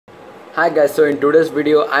Hi guys, so in today's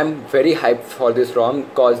video I'm very hyped for this ROM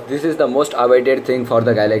because this is the most awaited thing for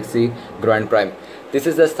the Galaxy Grand Prime. This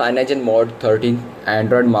is the Cyanogenmod 13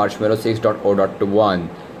 Android Marshmallow 6.0.1,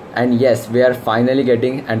 and yes, we are finally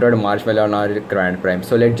getting Android Marshmallow on our Grand Prime.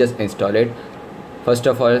 So let's just install it. First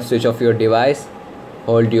of all, switch off your device,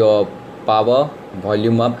 hold your power,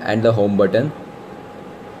 volume up and the home button.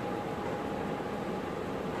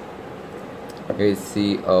 You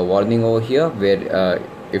see a warning over here where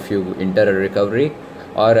if you enter a recovery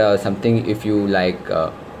or something, if you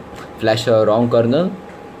flash a wrong kernel.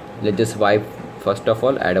 Let's just wipe. First of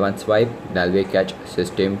all, advanced wipe, Dalway catch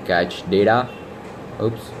system catch data.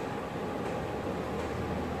 Oops,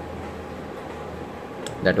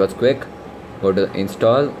 that was quick. Go to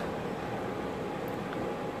install.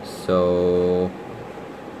 So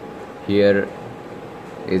here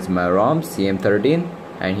is my ROM CM13,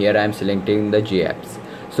 and here I am selecting the GApps.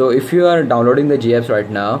 So if you are downloading the GApps right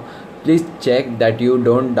now, please check that you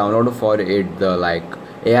don't download for it the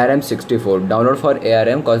ARM64. Download for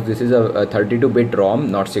ARM because this is a 32-bit ROM,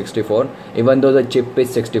 not 64, even though the chip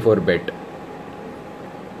is 64-bit.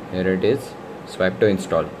 Here it is. Swipe to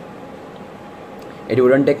install. It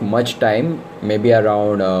wouldn't take much time, maybe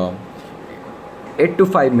around 8 to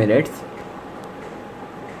 5 minutes.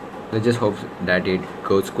 Let's just hope that it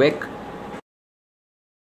goes quick.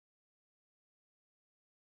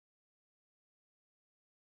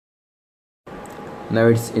 Now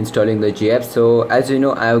it's installing the GApps. So as you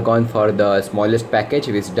know, I have gone for the smallest package,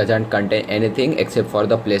 which doesn't contain anything except for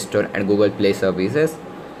the Play Store and Google Play services,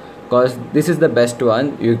 because this is the best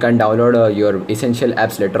one. You can download your essential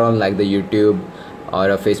apps later on, like the YouTube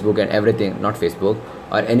or Facebook and everything, not Facebook,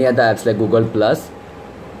 or any other apps like Google Plus,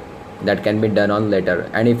 that can be done on later.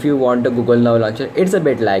 And if you want the Google Now launcher, it's a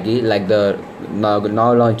bit laggy, like the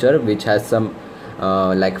Now launcher, which has some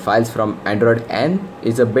files from Android N,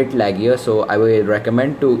 is a bit laggier. So I will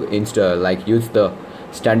recommend to install use the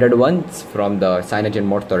standard ones from the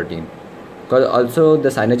Cyanogenmod 13, because also the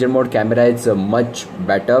Cyanogenmod camera is much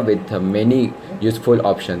better with many useful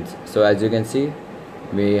options. So as you can see,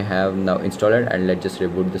 we have now installed it, and let's just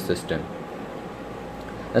reboot the system.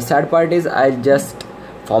 The sad part is I just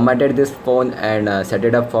formatted this phone and set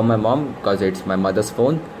it up for my mom, because it's my mother's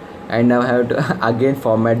phone, and now I have to again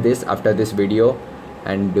format this after this video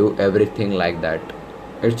and do everything like that.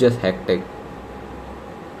 It's just hectic.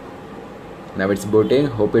 Now it's booting.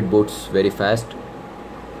 Hope it boots very fast.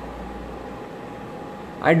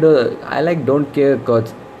 I don't care,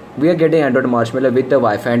 because we are getting Android Marshmallow with the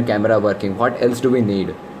Wi-Fi and camera working. What else do we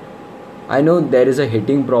need? I know there is a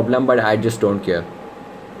hitting problem, but I just don't care.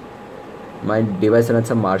 My device runs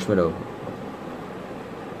some Marshmallow.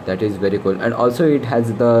 That is very cool. And also it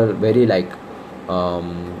has the very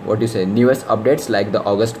newest updates, like the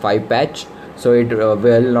August 5 patch, so it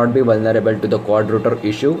will not be vulnerable to the quad rotor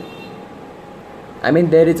issue. I mean,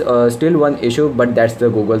 there is still one issue, but that's the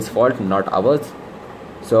Google's fault, not ours.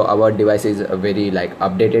 So our device is a very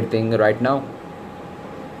updated thing right now,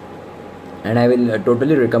 and I will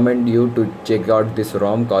totally recommend you to check out this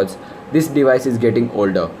ROM, because this device is getting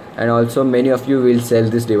older, and also many of you will sell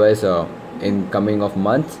this device in coming of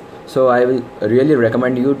months. So I will really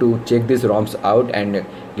recommend you to check these ROMs out and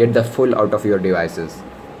get the full out of your devices.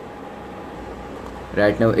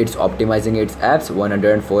 Right now it's optimizing its apps.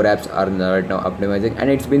 104 apps are right now optimizing, and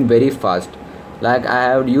it's been very fast. I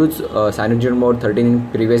have used Cyanogenmod 13 in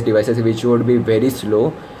previous devices, which would be very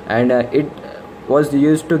slow, and it was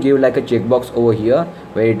used to give a checkbox over here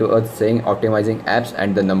where it was saying optimizing apps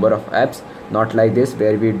and the number of apps, not like this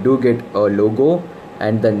where we do get a logo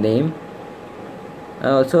and the name, and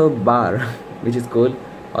also bar which is cool.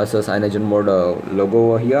 Also Cyanogenmod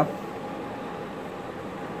logo over here.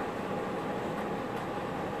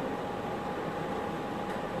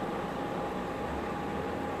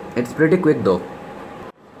 It's pretty quick though.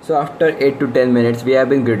 So after 8 to 10 minutes we have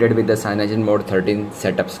been greeted with the Cyanogenmod 13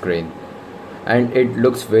 setup screen, and it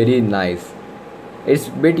looks very nice. It's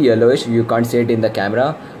a bit yellowish, you can't see it in the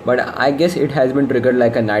camera, but I guess it has been triggered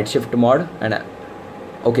like a night shift mod. And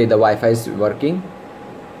okay, the Wi-Fi is working.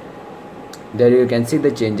 There you can see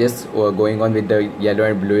the changes going on with the yellow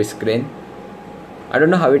and blue screen. I don't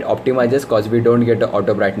know how it optimizes, because we don't get the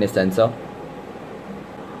auto brightness sensor.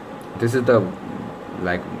 This is the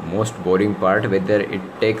most boring part, whether it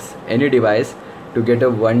takes any device to get a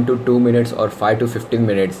 1 to 2 minutes or 5 to 15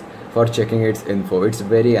 minutes for checking its info. It's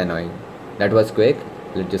very annoying. That was quick.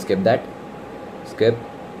 Let's just skip that. Skip.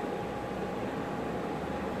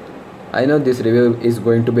 I know this review is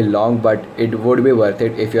going to be long, but it would be worth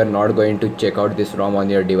it if you are not going to check out this ROM on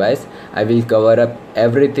your device. I will cover up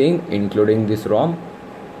everything including this ROM.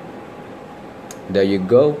 There you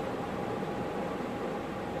go.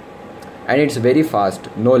 and it's very fast,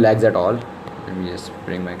 no lags at all. Let me just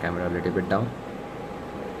bring my camera a little bit down.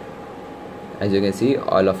 As you can see,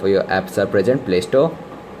 all of your apps are present. Play Store,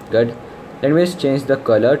 good. Let me just change the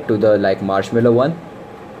color to the like Marshmallow one,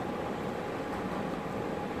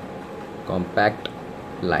 compact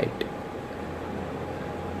light.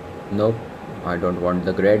 Nope, I don't want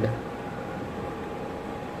the grid.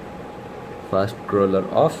 Fast scroller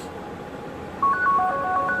off.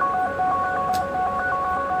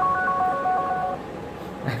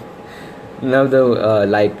 Now the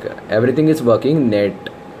like everything is working. Net,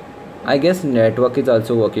 I guess network is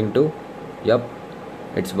also working too. Yup,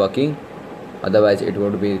 it's working, otherwise it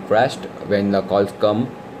would be crashed when the calls come.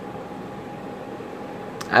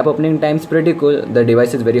 App opening time is pretty cool. The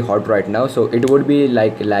device is very hot right now, so it would be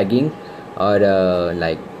like lagging or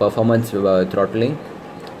like performance throttling.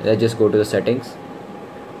 Let's just go to the settings,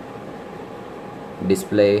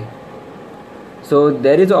 display. So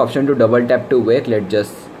there is an option to double tap to wake. Let's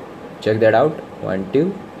just check that out. 1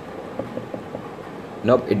 2.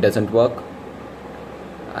 Nope, it doesn't work.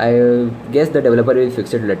 I guess the developer will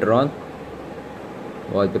fix it later on.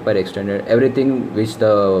 Wallpaper extended, everything which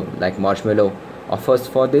the like Marshmallow offers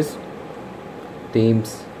for this.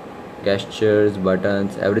 Themes, gestures,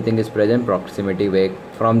 buttons, everything is present. Proximity wake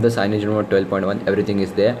from the Cyanogenmod 12.1, everything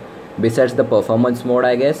is there. Besides the performance mode,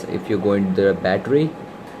 I guess if you go into the battery,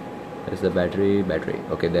 there's the battery.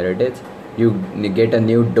 Okay, there it is. You get a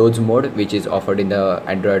new doze mode which is offered in the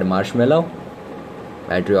Android Marshmallow.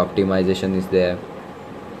 Battery optimization is there.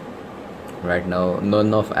 Right now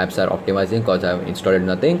none of apps are optimizing because I've installed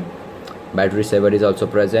nothing. Battery saver is also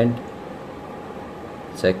present.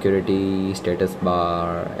 Security, status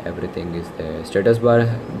bar, everything is there. Status bar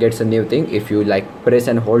gets a new thing. If you like press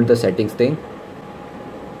and hold the settings thing,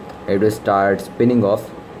 it will start spinning off.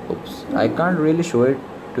 Oops, I can't really show it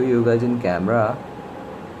to you guys in camera.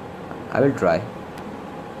 I will try.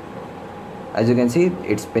 As you can see,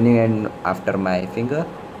 it's spinning and after my finger,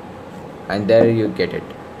 and there you get it,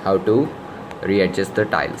 how to readjust the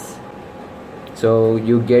tiles. So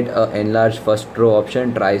you get a enlarge first row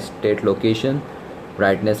option, try state location,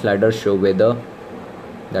 brightness slider, show weather.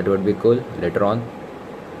 That would be cool later on.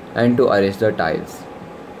 And to arrange the tiles,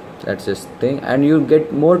 that's this thing. And you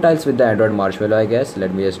get more tiles with the Android Marshmallow, I guess.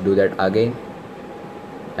 Let me just do that again.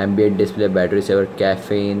 Ambient display, battery saver,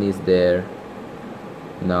 caffeine is there.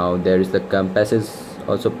 Now there is the compass is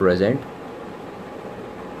also present.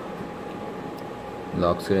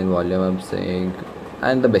 Lock screen, volume, I'm saying,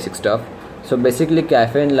 and the basic stuff. So basically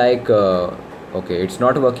caffeine, like okay, it's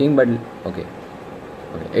not working, but okay,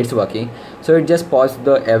 it's working. So it just paused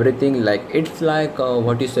the everything, like it's like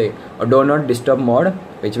what you say, a do not disturb mode,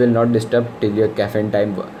 which will not disturb till your caffeine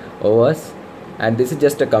time overs. And this is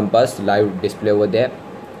just a compass live display over there,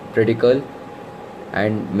 pretty cool.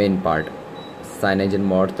 And main part,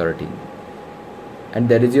 Cyanogenmod 13, and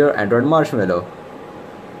there is your Android Marshmallow.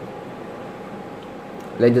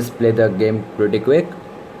 Let's just play the game pretty quick.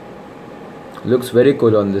 Looks very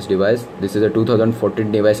cool on this device. This is a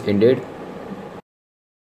 2014 device indeed.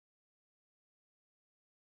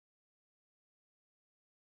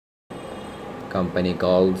 Company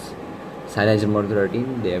calls Cyanogenmod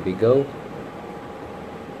 13. There we go.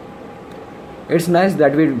 It's nice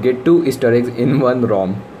that we get 2 Easter eggs in one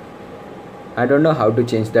ROM. I don't know how to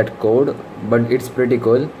change that code, but it's pretty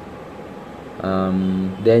cool.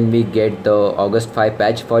 Then we get the August 5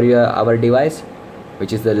 patch for our device,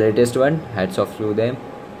 which is the latest one. Hats off to them.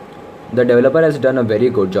 The developer has done a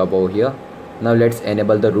very good job over here. Now let's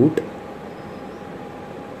enable the root.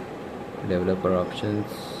 Developer options,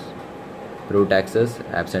 root access,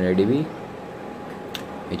 apps and ADB.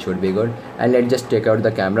 It should be good. And let's just take out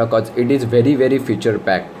the camera because it is very feature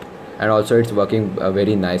packed, and also it's working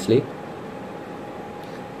very nicely.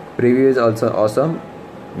 Preview is also awesome.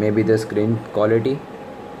 Maybe the screen quality.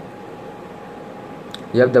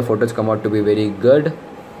 Yep, the photos come out to be very good.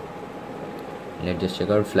 Let's just check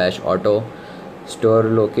out flash auto. Store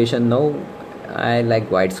location now. I like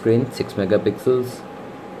widescreen, 6 megapixels,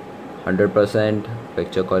 100%.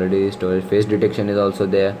 Picture quality, storage, face detection is also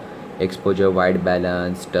there. Exposure, white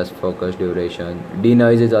balance, touch focus, duration.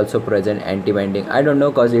 Denoise is also present. Anti-binding, I don't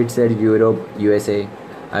know cause it said Europe, USA.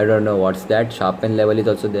 I don't know what's that. Sharpen level is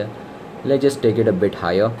also there. Let's just take it a bit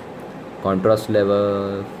higher. Contrast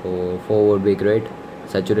level 4 would be great.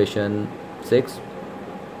 Saturation 6.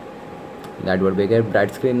 That would be great.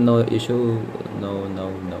 Bright screen, no issue.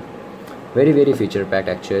 No. Very feature packed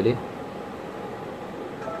actually.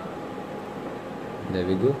 There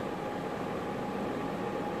we go.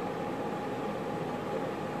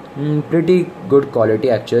 Pretty good quality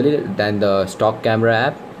actually than the stock camera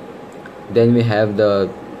app. Then we have the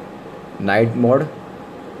night mode.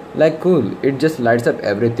 Like cool, it just lights up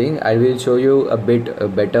everything. I will show you a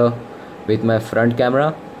bit better with my front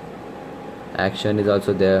camera. Action is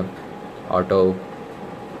also there, auto.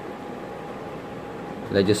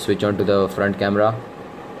 Let's just switch on to the front camera.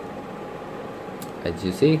 As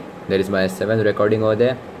you see, there is my 7th recording over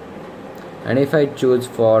there. And if I choose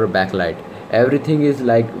for backlight, everything is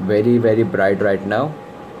like very bright right now.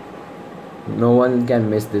 No one can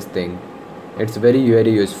miss this thing. It's very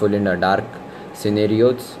useful in a dark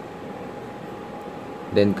scenarios.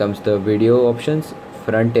 Then comes the video options.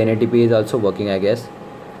 Front 1080p is also working, I guess.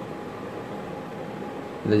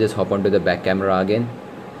 Let's just hop onto the back camera again.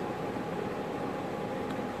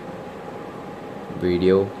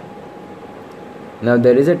 Video. Now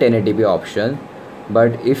there is a 1080p option,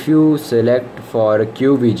 but if you select for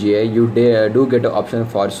QVGA, you do get an option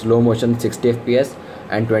for slow motion 60 fps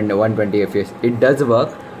and 120 fps. It does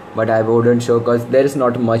work, but I wouldn't show because there is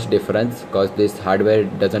not much difference because this hardware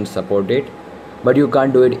doesn't support it. But you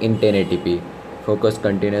can't do it in 1080p. Focus,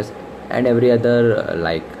 continuous, and every other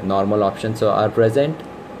like normal options are present.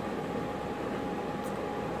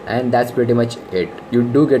 And that's pretty much it. You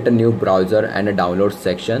do get a new browser and a download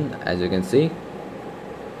section, as you can see.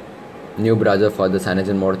 New browser for the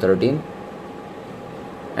Cyanogenmod 13,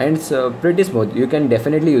 and it's pretty smooth. You can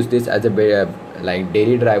definitely use this as a like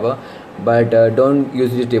daily driver, but don't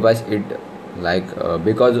use this device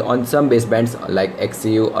because on some basebands like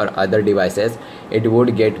XCU or other devices it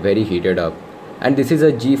would get very heated up. And this is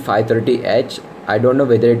a G530H. I don't know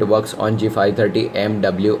whether it works on G530M,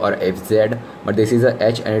 W or FZ, but this is a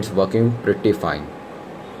H and it's working pretty fine.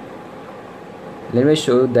 Let me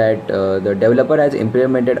show that the developer has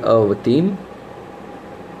implemented a theme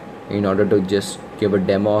in order to just give a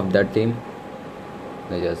demo of that theme.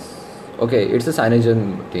 Okay, it's a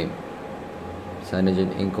Cyanogen theme,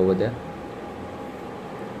 Cyanogen ink over there,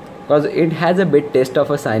 because it has a bit taste of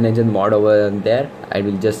a Cyanogen mod over there. I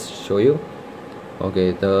will just show you.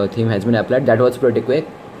 Okay, the theme has been applied. That was pretty quick.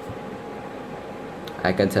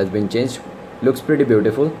 Icons has been changed. Looks pretty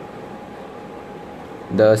beautiful.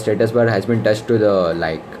 The status bar has been touched to the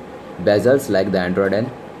like bezels like the Android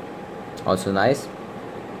N. Also nice.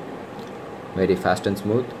 Very fast and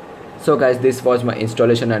smooth. So guys, this was my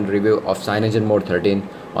installation and review of Cyanogenmod 13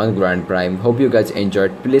 on Grand Prime. Hope you guys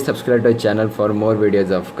enjoyed. Please subscribe to the channel for more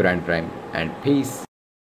videos of Grand Prime, and peace.